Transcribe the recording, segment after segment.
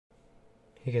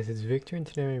Hey guys, it's Victor, and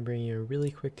today I'm going to bring you a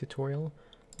really quick tutorial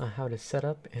on how to set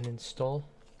up and install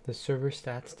the Server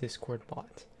Stats Discord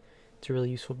bot. It's a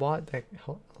really useful bot that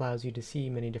allows you to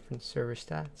see many different server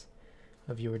stats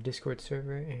of your Discord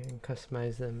server and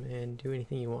customize them and do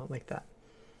anything you want like that.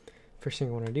 First thing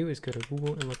you want to do is go to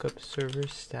Google and look up Server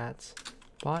Stats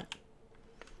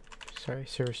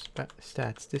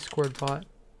Discord bot.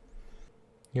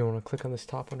 You want to click on this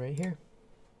top one right here.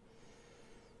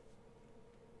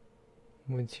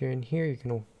 Once you're in here, you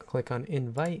can click on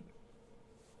invite.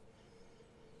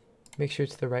 Make sure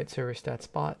it's the right server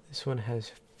stats bot. This one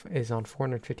is on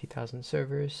 450,000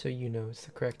 servers, so you know it's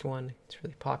the correct one. It's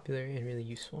really popular and really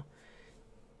useful.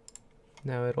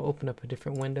 Now it'll open up a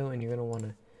different window, and you're going to want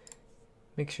to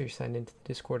make sure you're signed into the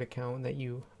Discord account that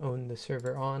you own the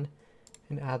server on,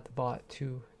 and add the bot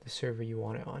to the server you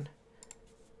want it on.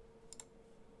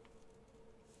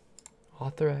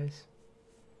 Authorize.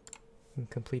 And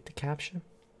complete the captcha.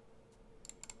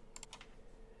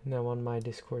 Now on my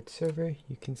Discord server,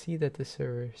 you can see that the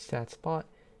server stats bot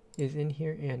is in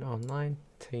here and online,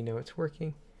 so you know it's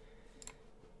working.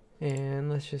 And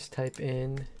let's just type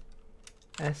in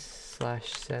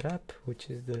s/setup, which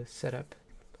is the setup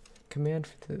command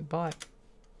for the bot.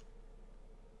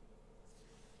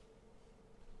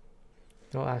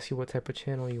 It'll ask you what type of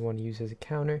channel you want to use as a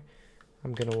counter.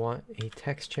 I'm going to want a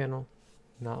text channel,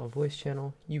 not a voice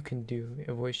channel. You can do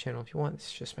a voice channel if you want.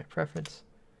 It's just my preference.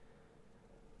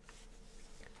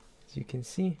 As you can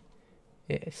see,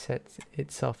 it sets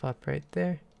itself up right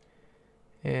there,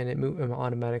 and it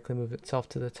automatically moves itself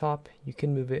to the top. You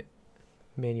can move it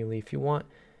manually if you want.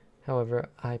 However,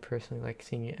 I personally like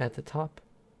seeing it at the top.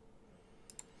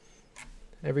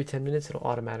 Every 10 minutes, it'll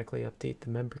automatically update the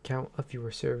member count of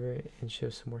your server and show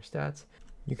some more stats.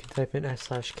 You can type in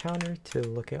s/counter to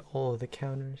look at all of the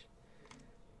counters.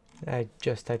 I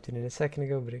just typed it in a second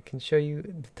ago, but it can show you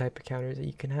the type of counters that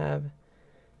you can have.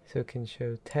 So it can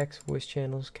show text, voice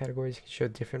channels, categories. It can show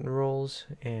different roles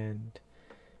and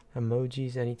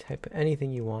emojis,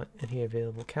 anything you want. Any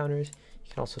available counters.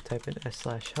 You can also type in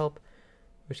s/help,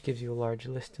 which gives you a large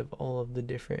list of all of the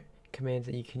different commands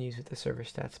that you can use with the server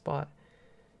stats bot.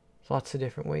 There's lots of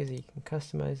different ways that you can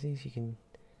customize these. You can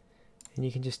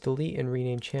just delete and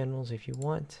rename channels if you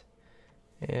want.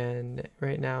 And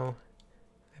right now,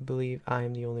 I believe I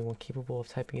am the only one capable of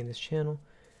typing in this channel,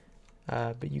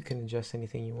 but you can adjust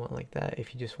anything you want like that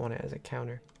if you just want it as a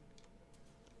counter.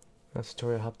 This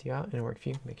tutorial helped you out and it worked for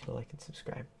you. Make sure to like and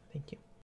subscribe. Thank you.